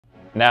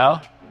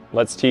Now,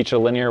 let's teach a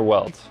linear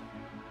weld.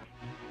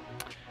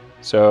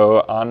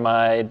 So on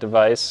my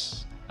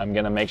device, I'm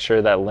going to make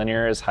sure that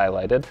linear is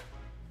highlighted.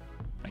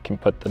 I can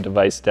put the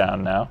device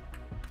down now.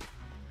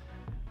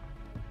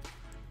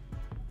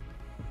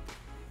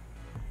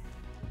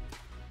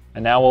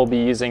 And now we'll be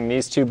using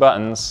these two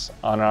buttons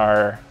on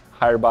our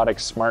Robotic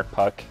Smart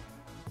Puck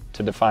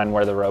to define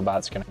where the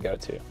robot's going to go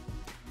to.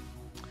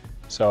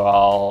 So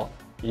I'll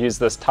use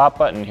this top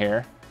button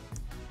here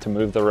to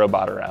move the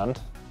robot around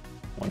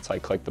once I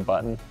click the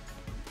button.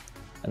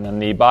 And then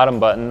the bottom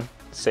button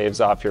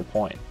saves off your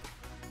point.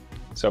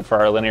 So for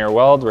our linear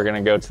weld, we're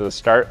going to go to the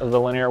start of the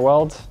linear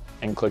weld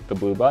and click the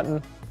blue button.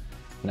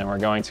 And then we're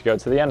going to go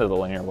to the end of the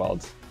linear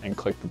weld and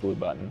click the blue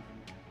button.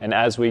 And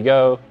as we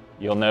go,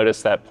 you'll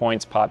notice that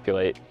points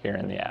populate here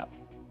in the app.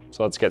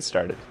 So let's get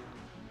started.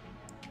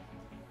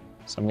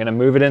 So I'm going to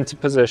move it into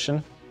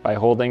position by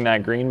holding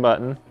that green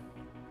button.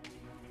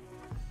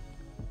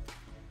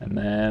 And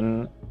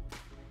then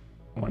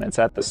when it's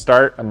at the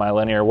start of my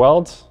linear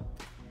weld,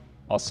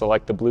 I'll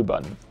select the blue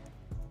button.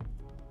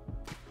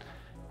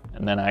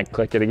 And then I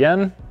click it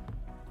again,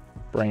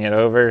 bring it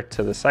over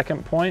to the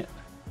second point,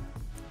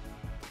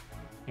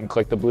 and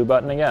click the blue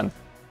button again.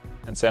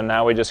 And so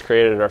now we just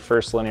created our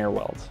first linear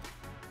weld.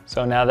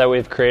 So now that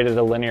we've created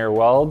a linear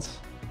weld,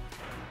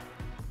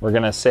 we're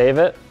going to save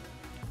it,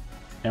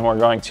 and we're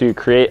going to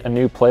create a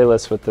new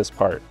playlist with this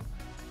part.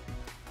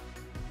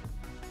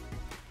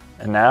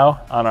 And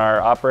now on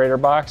our operator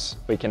box,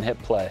 we can hit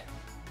play.